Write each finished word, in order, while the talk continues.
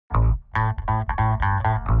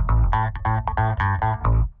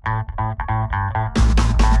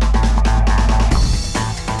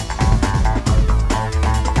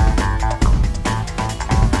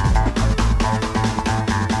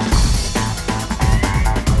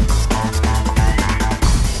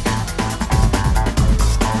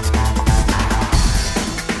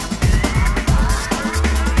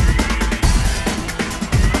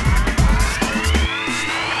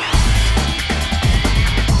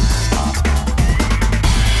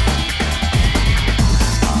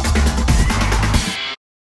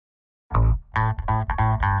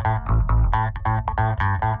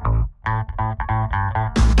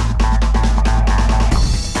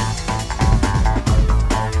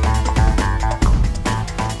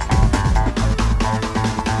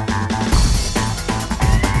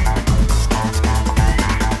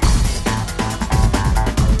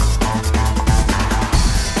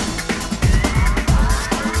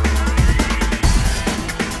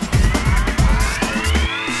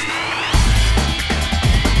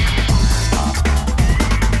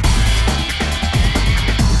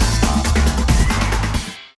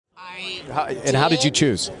And how did you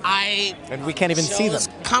choose? And we can't even see them.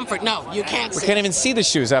 Comfort. No, you can't. We can't even see the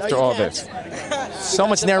shoes after all this. So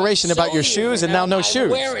much narration about your shoes and now no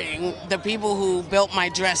shoes. Wearing the people who built my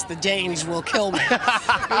dress, the Danes, will kill me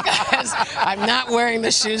because I'm not wearing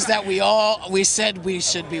the shoes that we said we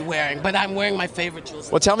should be wearing. But I'm wearing my favorite jewels.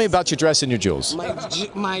 Well, tell me about your dress and your jewels.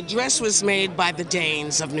 My dress was made by the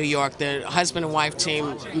Danes of New York. The husband and wife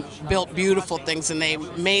team built beautiful things, and they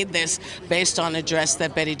made this based on a dress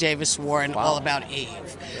that Betty Davis wore in All About Eve.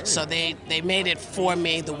 So they made it for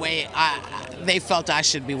me the way they felt I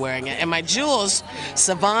should be wearing it. And my jewels,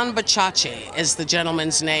 Sevan Bicakci is the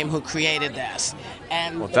gentleman's name who created this.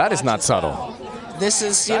 And well, that is not subtle. This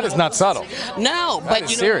is that is not subtle. No,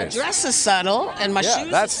 but you know, my dress is subtle and my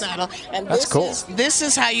shoes are subtle. And that's cool. This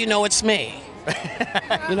is how you know it's me.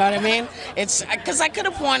 You know what I mean? It's because I could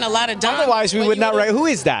have worn a lot of diamonds. Otherwise, we would not write. Who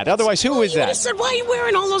is that? Otherwise, who is that? I said, why are you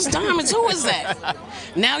wearing all those diamonds? Who is that?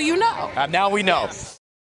 Now you know. Now we know.